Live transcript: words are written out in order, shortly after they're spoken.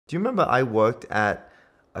Do you remember I worked at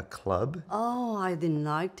a club? Oh, I didn't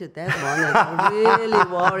like that one. I'm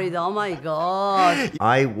really worried. Oh my God.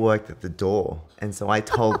 I worked at the door, and so I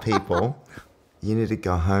told people, you need to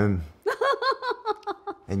go home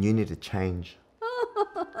and you need to change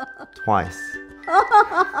twice.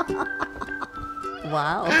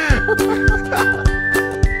 Wow.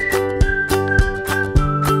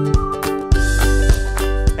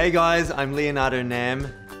 Hey guys, I'm Leonardo Nam,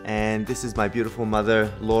 and this is my beautiful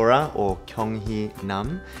mother, Laura, or Kyunghee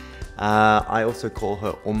Nam. I also call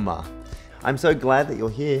her Umma. I'm so glad that you're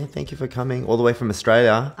here. Thank you for coming all the way from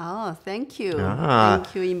Australia. Oh, thank you.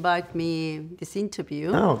 Thank you invite me this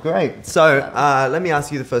interview. Oh, great. So let me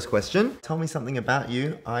ask you the first question. Tell me something about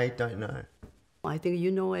you I don't know. I think you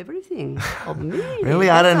know everything of me. Really?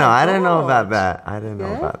 I don't know. I don't know about that. I don't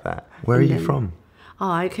know about that. Where are you from? Oh,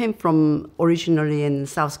 I came from originally in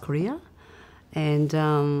South Korea, and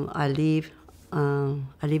I live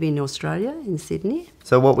in Australia, in Sydney.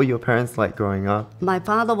 So what were your parents like growing up? My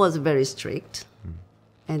father was very strict,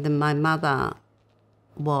 and then my mother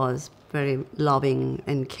was very loving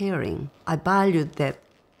and caring. I valued that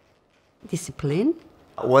discipline.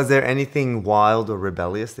 Was there anything wild or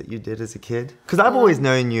rebellious that you did as a kid? Because I've always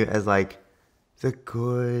known you as like the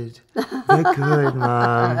good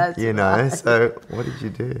mom, you know. Right. So what did you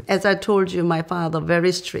do? As I told you, my father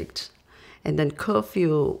very strict. And then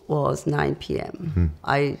curfew was 9 p.m.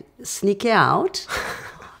 I sneak out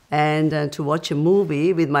and to watch a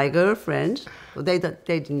movie with my girlfriend. They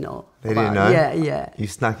didn't know. They didn't know? Yeah. You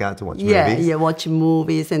snuck out to watch movies? Yeah, watch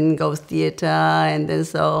movies and go theater, and then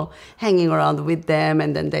so hanging around with them,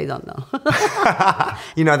 and then they don't know.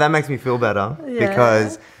 You know, that makes me feel better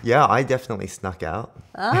because, I definitely snuck out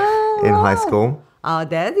in high school. Oh, I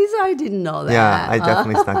didn't know that. Yeah, I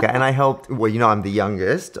definitely snuck out. And I helped, well, you know, I'm the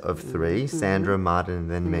youngest of three, Sandra, Martin, and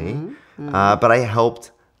then me. But I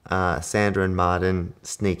helped Sandra and Martin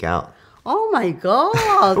sneak out. Oh my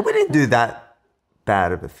God. But we didn't do that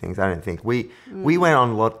bad of a things, I don't think. We went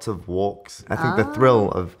on lots of walks. I think the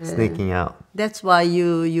thrill of sneaking out. That's why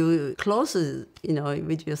you close, you know,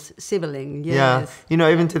 with your sibling. Yes. Yeah, you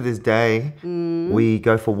know, even to this day, we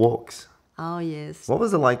go for walks. Oh, yes. What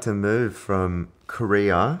was it like to move from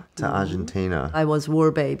Korea to Argentina? I was war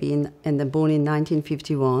baby and then born in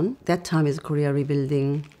 1951. That time is Korea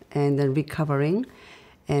rebuilding and then recovering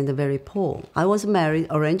and very poor. I was married,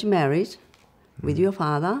 arranged marriage with your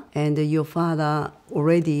father, and your father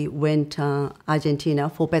already went Argentina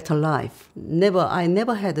for better life. I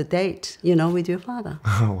never had a date, you know, with your father.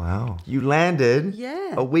 Oh, wow. You landed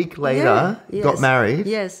a week later, Yeah. Yes. got married.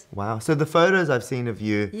 Yes. Wow. So the photos I've seen of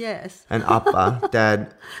you Yes. and Appa,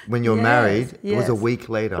 Dad, when you're Yes, married, it was a yes. week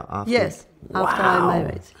later after. Yes, after I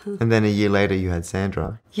married. And then a year later you had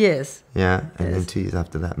Sandra. Yes. Yeah. And then 2 years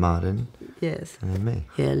after that, Martin. Yes. And then me.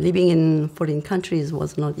 Yeah, living in foreign countries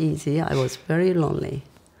was not easy. I was very lonely.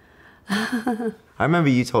 I remember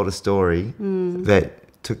you told a story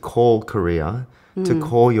that to call Korea, to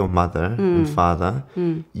call your mother and father,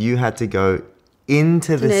 you had to go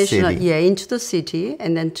into the city. Yeah, into the city,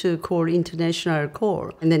 and then to call international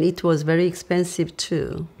call. And then it was very expensive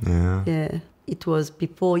too. Yeah. Yeah. It was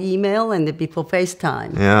before email and before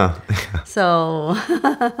FaceTime. Yeah. So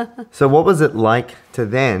So what was it like to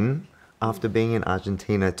then, after being in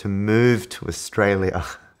Argentina, to move to Australia?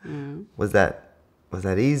 Was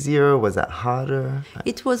that easier? Was that harder?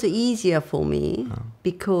 it was easier for me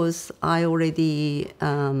because I already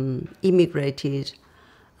immigrated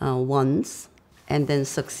once and then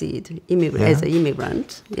succeed as an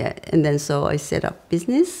immigrant. Yeah, and then so I set up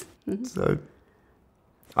business. So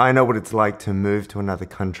I know what it's like to move to another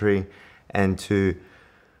country and to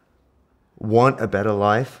want a better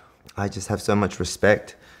life. I just have so much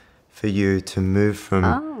respect for you to move from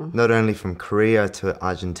not only from Korea to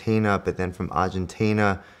Argentina, but then from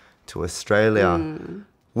Argentina to Australia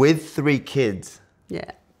with 3 kids.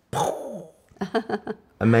 Yeah.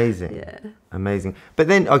 Amazing. Yeah. Amazing. But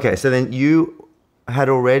then, okay, so then you had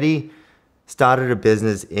already started a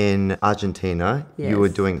business in Argentina. Yes. You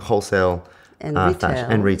were doing wholesale And fashion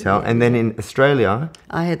and retail. Yeah. And then in Australia,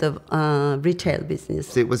 I had a retail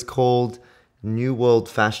business. it was called New World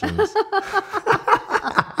Fashions.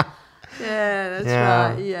 Yeah, that's Yeah.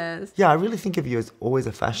 right. Yes. Yeah, I really think of you as always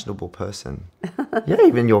a fashionable person. Yeah,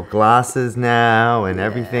 even your glasses now and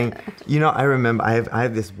everything. You know, I remember I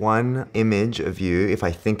have this one image of you, if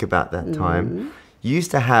I think about that time. You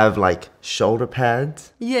used to have like shoulder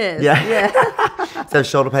pads. Yes. Yeah. Yeah. So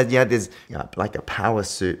shoulder pads, you had this like a power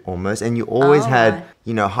suit almost, and you always had,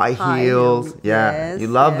 you know, high heels. Yeah, Yes, you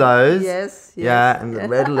love yes, those. yes, Yeah, yes, and the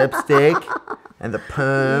red lipstick and the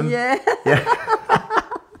perm. Yeah.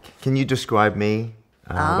 Can you describe me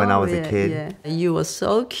when I was a kid. Yeah. You were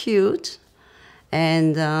so cute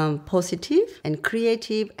and positive and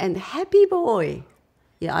creative and happy boy.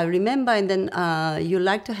 Yeah, I remember. And then you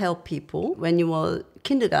like to help people when you were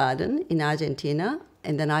kindergarten in Argentina.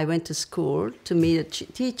 And then I went to school to meet a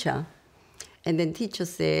teacher. And then teacher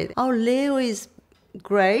said, "Oh, Leo is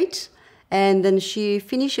great." And then she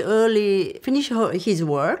finished his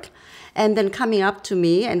work. And then coming up to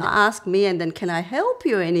me and asked me, and then, "Can I help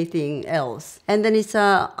you anything else?" And then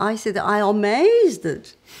I said, "I'm amazed."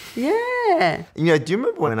 Yeah. You know, do you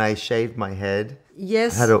remember when I shaved my head?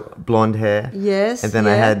 Yes. I had a blonde hair. Yes. And then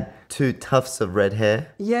I had 2 tufts of red hair.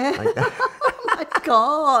 Yeah. Like that. Oh my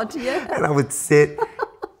God. Yeah. And I would sit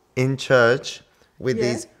in church with Yeah.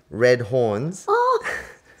 these red horns. Oh.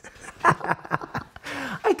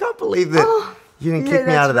 I can't believe that you didn't kick me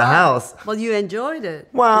that's out of the right. house. Well, you enjoyed it.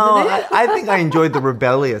 Well, isn't it? I think I enjoyed the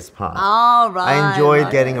rebellious part. Oh, right. I enjoyed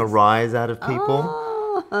right, getting a yes. rise out of people.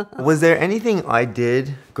 Oh. Was there anything I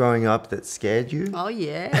did growing up that scared you? Oh,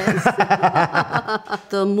 yes.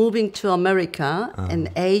 After moving to America at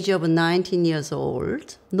the age of 19 years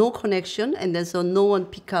old, no connection, and then so no one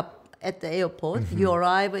pick up at the airport. You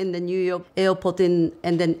arrive in the New York airport and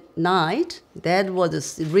then night. That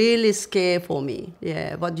was really scary for me.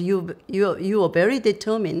 Yeah, but you were very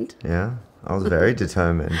determined. Yeah, I was very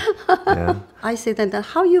determined. Yeah. I said, "And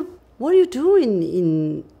what are you doing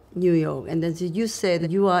in New York?" And then you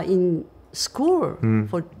said you are in school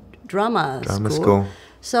for drama school.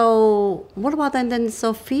 So what about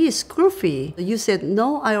school fee? You said,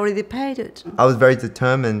 "No, I already paid it." I was very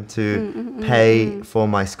determined to pay for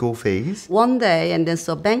my school fees. One day, and then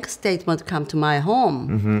so bank statement come to my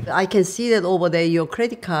home. I can see that over there your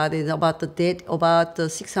credit card is about the debt about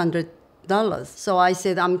 $600. So I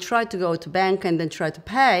said, I'm trying to go to bank and then try to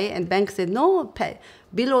pay, and bank said, "No, pay.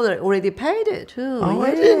 Bill already paid it too." Oh,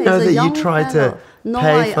 yeah, I didn't know it's a that you young tried fellow. to No,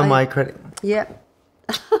 pay for my credit. Yeah.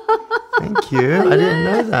 Thank you. I didn't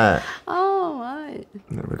know that. Oh, right.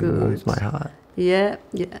 That really moves my heart. Yeah,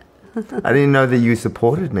 yeah. I didn't know that you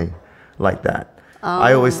supported me like that.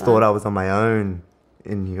 I always thought I was on my own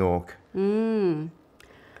in New York. Yeah.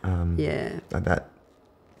 And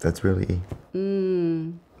that's really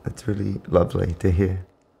lovely to hear.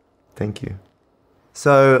 Thank you.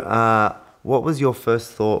 So, what was your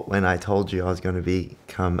first thought when I told you I was going to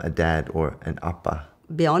become a dad or an appa?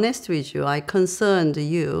 Be honest with you, I concerned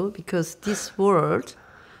you because this world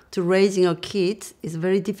to raising a kid is a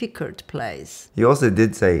very difficult place. You also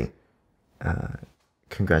did say,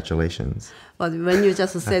 congratulations. But when you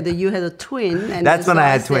just said that you had a twin, and That's when so I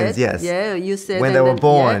had said, twins, yes. Yeah, you said When and they were then-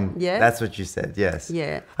 born, Yeah, yeah. that's what you said, yes.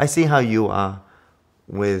 Yeah. I see how you are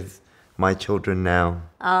with my children now.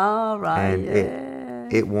 All right.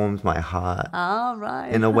 And it warms my heart All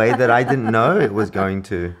right. in a way that I didn't know it was going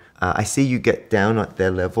to. I see you get down at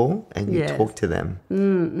their level and you Yes. talk to them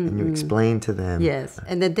and you explain to them. Yes,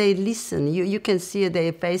 and then they listen. You can see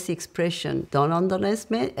their face expression. Don't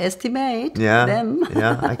underestimate them.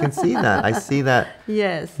 Yeah, I can see that. I see that.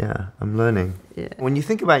 Yes. Yeah, I'm learning. Yeah. When you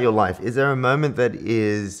think about your life, is there a moment that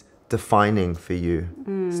is defining for you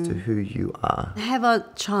as to who you are? I have a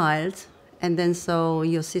child, and then so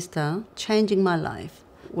your sister changing my life.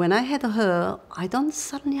 When I had her, I don't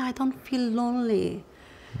feel lonely.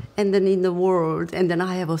 And then in the world, and then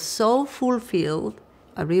I have a so fulfilled.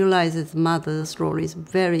 I realize that mother's role is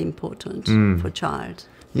very important for child.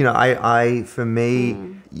 You know, for me,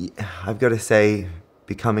 I've got to say,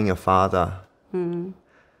 becoming a father,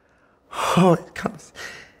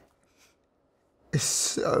 it's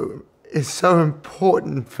so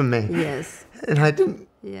important for me. Yes. And I didn't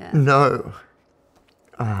know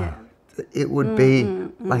that it would be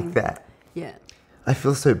like that. Yeah. I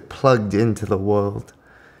feel so plugged into the world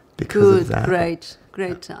because of that.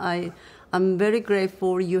 Great. I'm very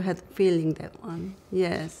grateful you had feeling that one.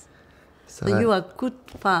 Yes. So you are good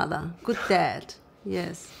father, good dad.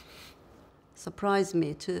 Yes. Surprised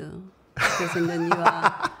me too. Because and then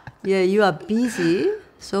you are busy,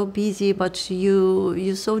 so busy, but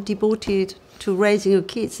you're so devoted to raising your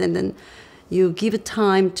kids, and then you give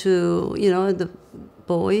time to the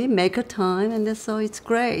boy, make a time, and then so it's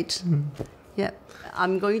great. Yeah.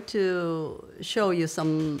 I'm going to show you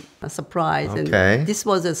some surprise. Okay. And this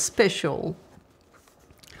was a special.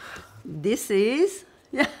 This is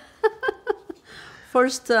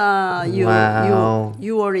first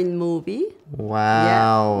you were in movie.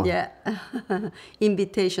 Wow. Yeah.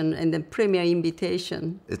 Invitation and then premiere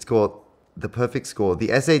invitation. It's called The Perfect Score. The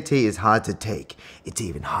SAT is hard to take. It's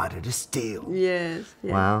even harder to steal. Yes.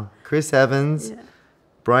 Yeah. Wow. Chris Evans,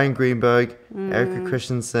 Brian Greenberg, Erica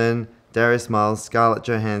Christensen, Darius Miles, Scarlett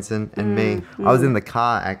Johansson, and me. I was in the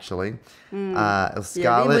car actually. It was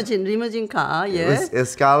Scarlett. Limousine car, It yeah. was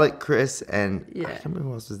Scarlett, Chris, and I Yeah. can't remember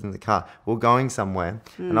who else was in the car. We were going somewhere,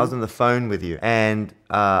 and I was on the phone with you, and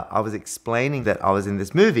I was explaining that I was in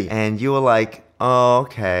this movie, and you were like, "Oh,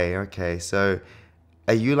 okay. So,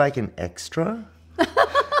 are you like an extra?"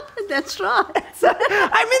 That's right. So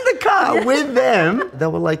I'm in the car with them. They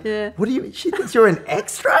were like, Yeah. "What do you? She thinks you're an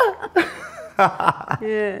extra."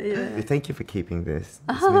 Yeah. Thank you for keeping this.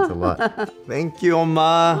 This means a lot. Thank you,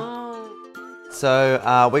 Oma. So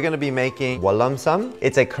we're going to be making walam sam.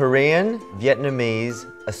 It's a Korean, Vietnamese,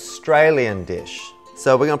 Australian dish.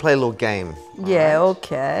 So we're going to play a little game. Yeah,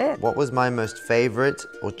 okay. What was my most favorite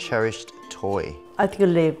or cherished toy? I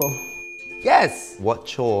think Lego. Yes! What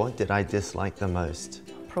chore did I dislike the most?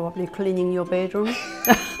 Probably cleaning your bedroom.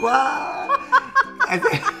 Wow! I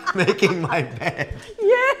think making my bed.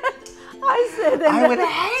 Yeah, I said that. I would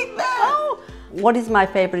hate that! Oh, what is my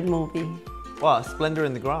favorite movie? What? Splendor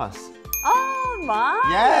in the Grass. Oh, right.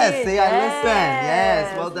 Yes, see, I listened.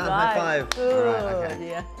 Yes, well done. Right. High five. Good. All right, okay.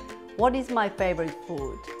 Yeah. What is my favorite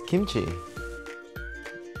food? Kimchi.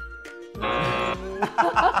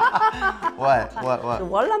 What? The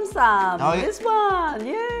walam sam. Oh, yeah. This one.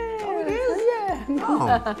 Yeah. Oh, it is? Yeah.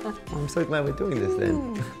 Oh, I'm so glad we're doing this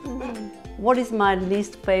then. What is my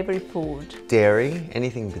least favorite food? Dairy,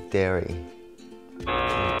 anything with dairy.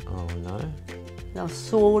 Oh no. No,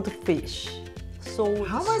 swordfish. How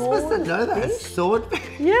am I supposed to know that?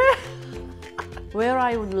 Swordfish? Yeah. Where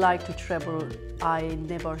I would like to travel, I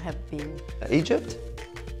never have been. Egypt?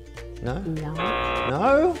 No? No.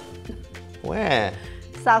 No? Where?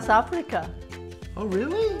 South Africa. Oh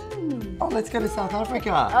really? Oh, let's go to South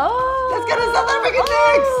Africa. Oh. Let's go to South Africa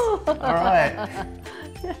next! All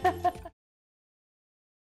right.